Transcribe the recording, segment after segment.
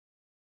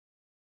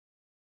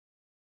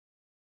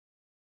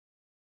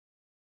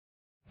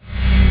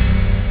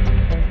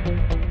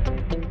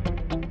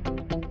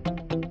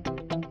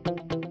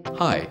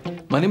Hi,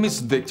 my name is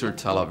Victor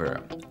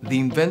Talavera, the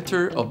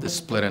inventor of the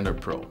Split Ender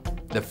Pro,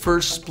 the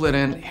first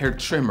split-end hair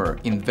trimmer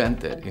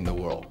invented in the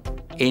world.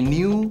 A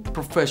new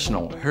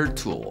professional hair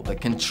tool that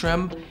can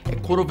trim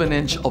 1/4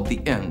 inch of the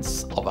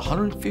ends of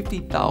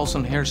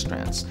 150,000 hair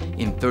strands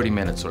in 30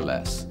 minutes or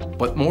less.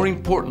 But more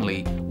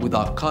importantly,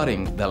 without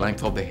cutting the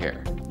length of the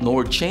hair,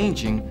 nor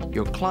changing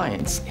your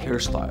client's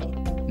hairstyle.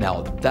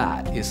 Now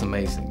that is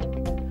amazing.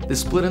 The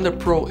Split Ender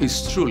Pro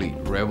is truly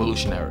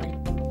revolutionary.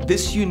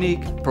 This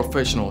unique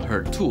professional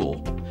hair tool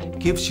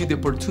gives you the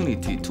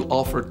opportunity to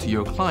offer to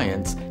your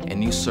clients a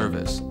new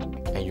service,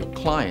 and your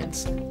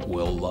clients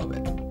will love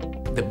it.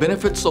 The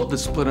benefits of the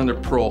Split Ender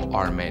Pro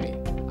are many,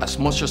 as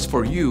much as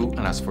for you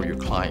and as for your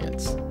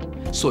clients.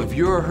 So if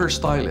you're a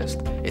hairstylist,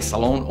 a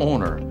salon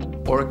owner,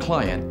 or a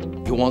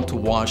client, you want to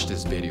watch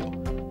this video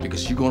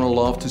because you're gonna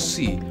love to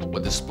see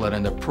what the Split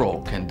Ender Pro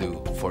can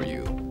do for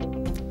you.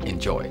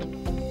 Enjoy.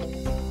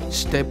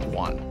 Step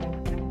 1,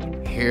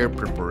 hair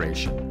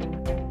preparation.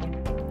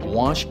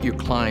 Wash your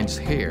client's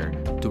hair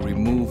to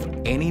remove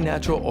any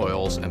natural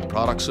oils and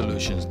product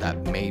solutions that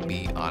may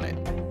be on it.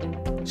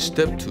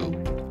 Step 2,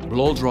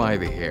 blow dry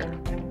the hair.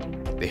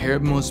 The hair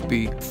must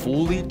be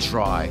fully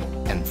dry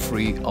and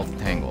free of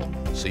tangle,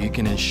 so you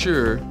can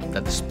ensure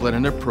that the Split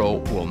Ender Pro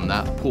will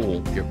not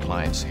pull your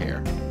client's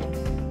hair.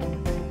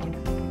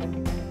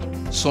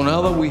 So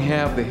now that we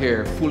have the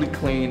hair fully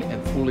clean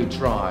and fully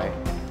dry,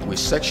 we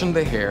section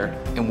the hair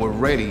and we're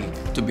ready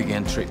to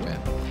begin treatment.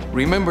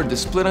 Remember, the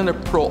Split Ender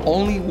Pro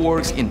only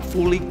works in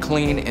fully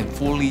clean and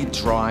fully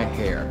dry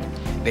hair.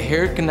 The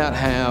hair cannot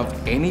have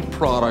any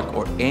product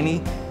or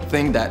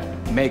anything that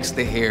makes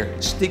the hair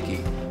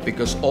sticky,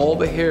 because all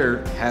the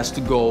hair has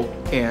to go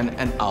in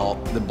and out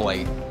the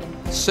blade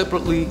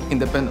separately,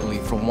 independently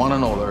from one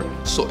another,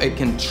 so it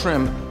can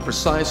trim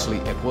precisely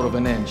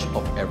 1/4 inch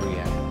of every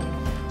end.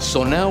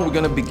 So now we're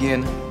gonna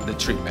begin the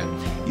treatment.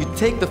 You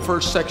take the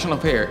first section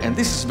of hair, and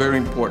this is very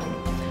important.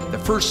 The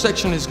first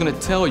section is gonna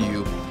tell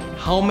you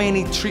how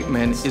many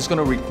treatments is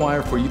gonna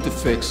require for you to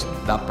fix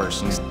that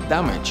person's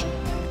damage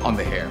on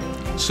the hair.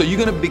 So you're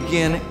gonna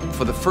begin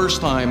for the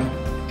first time.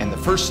 In the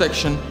first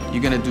section,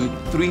 you're gonna do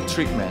 3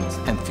 treatments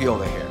and feel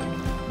the hair.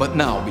 But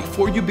now,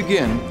 before you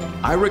begin,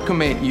 I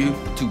recommend you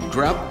to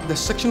grab the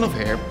section of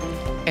hair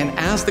and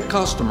ask the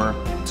customer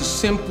to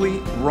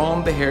simply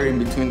run the hair in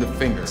between the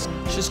fingers.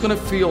 She's gonna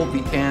feel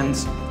the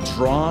ends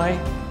dry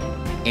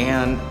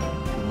and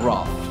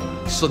rough.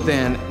 So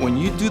then, when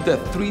you do the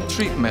 3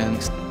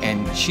 treatments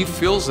and she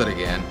feels it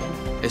again,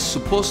 it's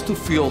supposed to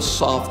feel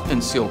soft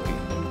and silky.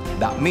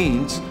 That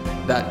means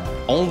that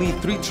only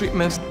 3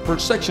 treatments per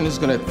section is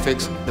gonna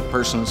fix the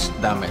person's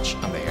damage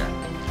on the hair.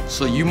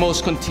 So you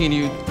must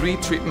continue 3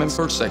 treatments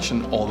per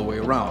section all the way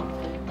around.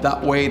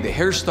 That way the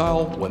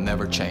hairstyle will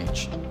never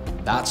change.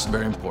 That's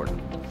very important.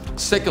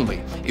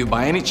 Secondly, if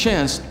by any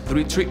chance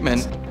 3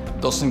 treatments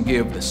doesn't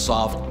give the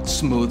soft,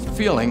 smooth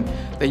feeling,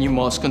 then you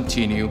must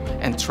continue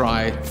and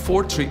try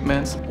 4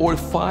 treatments or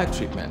 5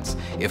 treatments.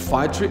 If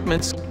 5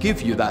 treatments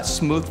give you that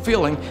smooth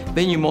feeling,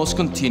 then you must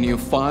continue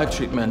 5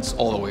 treatments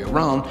all the way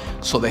around,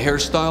 so the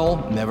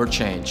hairstyle never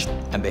change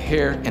and the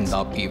hair ends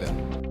up even.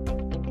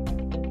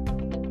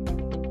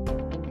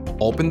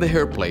 Open the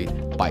hair plate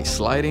by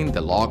sliding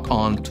the lock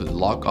on to the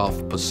lock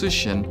off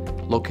position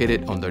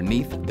located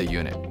underneath the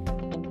unit.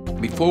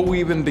 Before we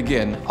even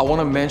begin, I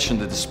want to mention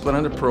that the Split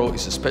Ender Pro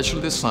is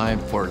especially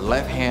designed for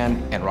left hand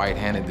and right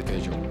hand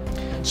individual.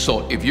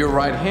 So if you're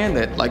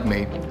right-handed like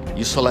me,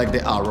 you select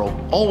the arrow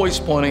always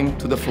pointing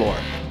to the floor.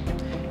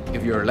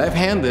 If you're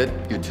left-handed,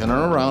 you turn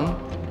it around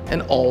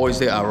and always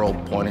the arrow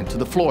pointing to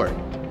the floor.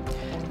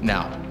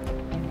 Now,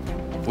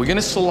 we're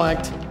gonna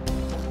select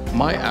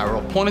my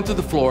arrow pointing to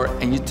the floor,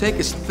 and you take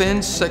a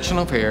thin section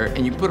of hair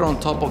and you put it on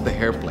top of the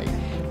hair plate.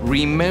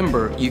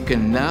 Remember, you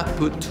cannot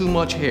put too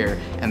much hair,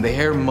 and the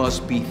hair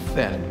must be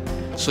thin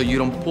so you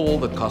don't pull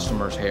the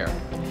customer's hair.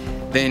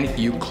 Then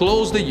you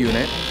close the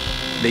unit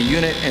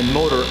and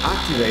motor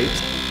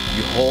activates.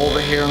 You hold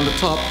the hair on the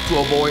top to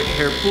avoid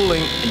hair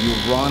pulling, and you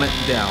run it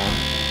down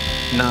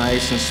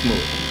nice and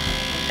smooth.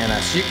 And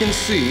as you can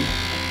see,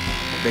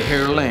 the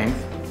hair length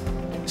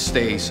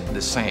stays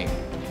the same.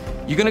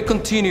 You're gonna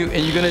continue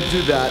and you're gonna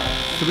do that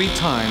 3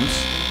 times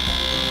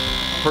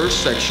per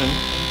section,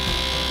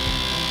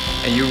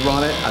 and you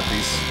run it at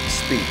this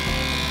speed.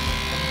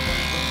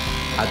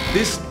 At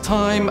this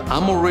time,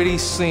 I'm already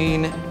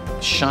seeing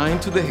shine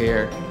to the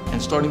hair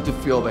and starting to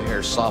feel the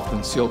hair soft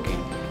and silky.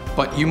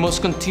 But you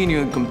must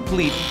continue and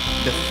complete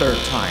the 3rd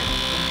time.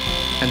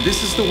 And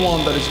this is the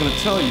one that is gonna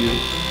tell you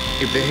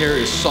if the hair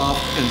is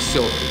soft and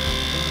silky.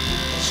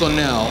 So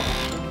now,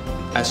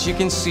 as you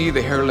can see,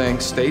 the hair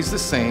length stays the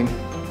same,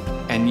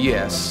 and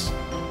yes,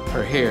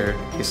 her hair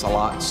is a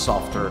lot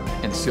softer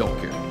and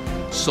silkier.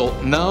 So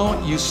now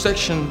you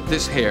section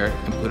this hair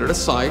and put it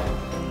aside,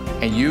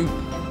 and you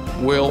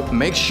will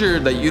make sure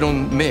that you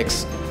don't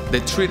mix the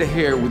treated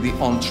hair with the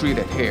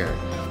untreated hair.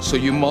 So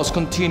you must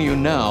continue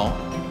now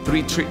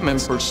 3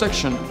 treatments per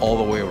section all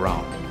the way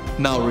around.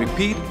 Now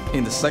repeat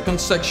in the 2nd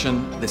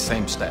section the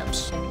same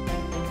steps.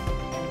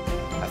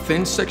 A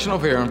thin section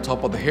of hair on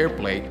top of the hair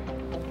plate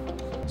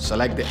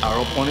Select the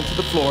arrow pointing to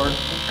the floor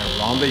and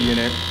round the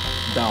unit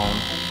down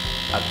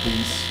at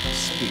this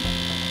speed.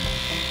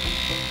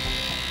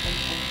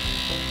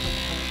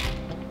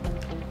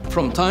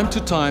 From time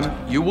to time,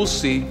 you will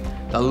see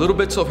that little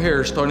bits of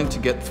hair starting to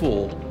get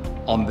full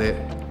on the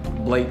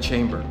blade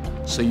chamber.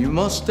 So you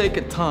must take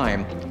a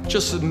time,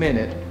 just a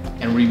minute,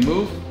 and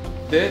remove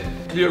the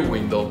clear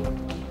window,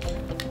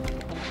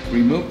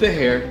 remove the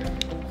hair,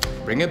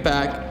 bring it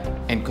back,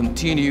 and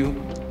continue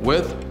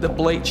with the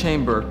blade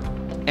chamber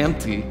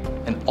empty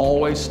and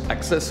always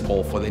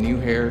accessible for the new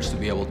hairs to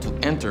be able to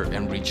enter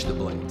and reach the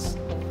blades.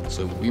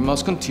 So we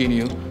must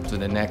continue to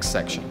the next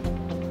section.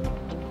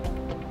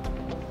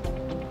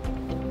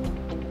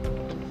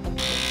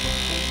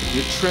 If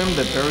you trim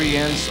the very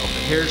ends of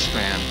the hair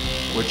strand,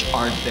 which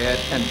are dead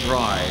and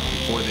dry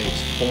before they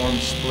form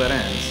split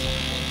ends,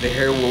 the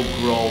hair will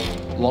grow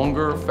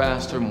longer,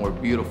 faster, more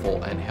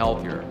beautiful, and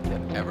healthier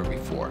than ever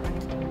before.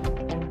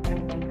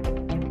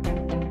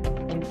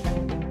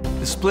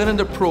 The Split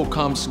Ender Pro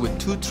comes with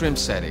two trim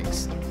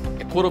settings,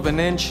 a 1/4 of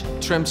an inch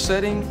trim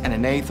setting and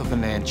an 1/8 of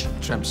an inch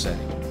trim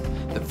setting.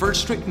 The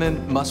first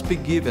treatment must be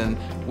given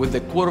with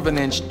the 1/4 of an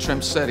inch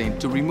trim setting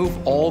to remove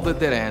all the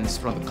dead ends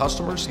from the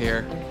customer's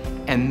hair,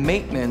 and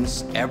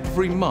maintenance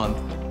every month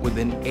with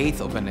an 1/8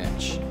 of an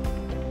inch.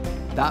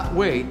 That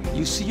way,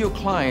 you see your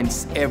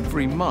clients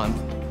every month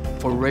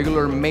for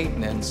regular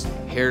maintenance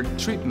hair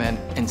treatment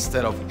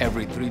instead of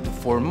every 3 to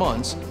 4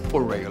 months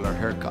for regular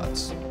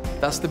haircuts.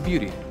 That's the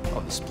beauty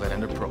of the Split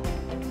Ender Pro.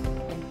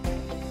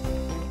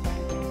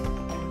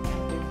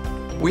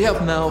 We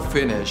have now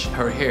finished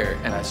her hair,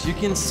 and as you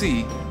can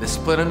see, the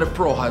Split Ender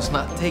Pro has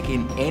not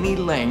taken any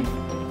length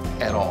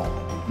at all.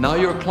 Now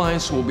your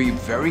clients will be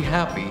very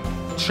happy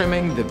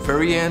trimming the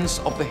very ends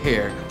of the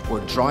hair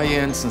where dry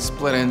ends and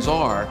split ends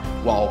are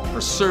while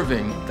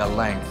preserving the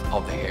length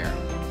of the hair.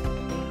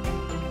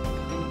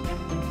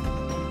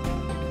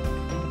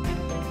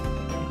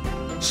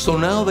 So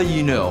now that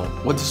you know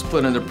what the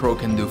Split Ender Pro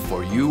can do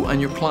for you and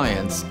your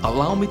clients,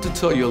 allow me to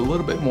tell you a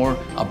little bit more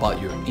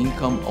about your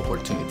income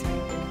opportunity.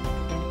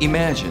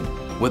 Imagine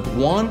with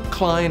one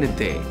client a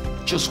day,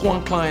 just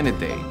one client a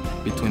day,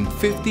 between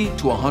 $50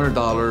 to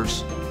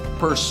 $100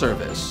 per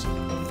service,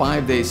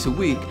 5 days a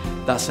week,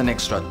 that's an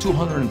extra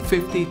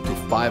 $250 to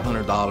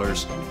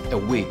 $500 a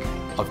week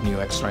of new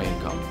extra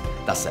income.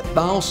 That's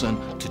 $1,000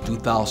 to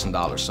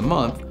 $2,000 a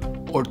month,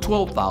 or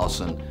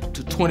 $12,000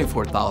 to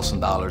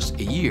 $24,000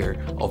 a year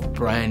of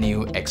brand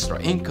new extra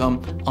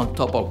income on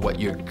top of what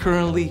you're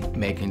currently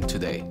making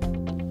today.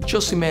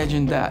 Just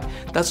imagine that.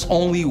 That's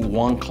only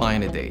one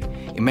client a day.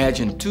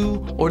 Imagine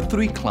 2 or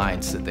 3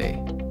 clients a day.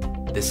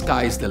 The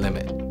sky's the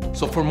limit.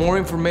 So for more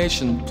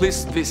information,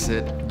 please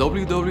visit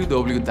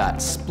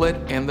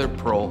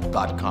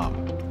www.splitenderpro.com.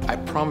 I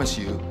promise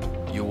you,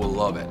 you will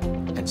love it,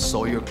 and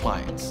so your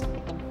clients.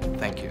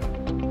 Thank you.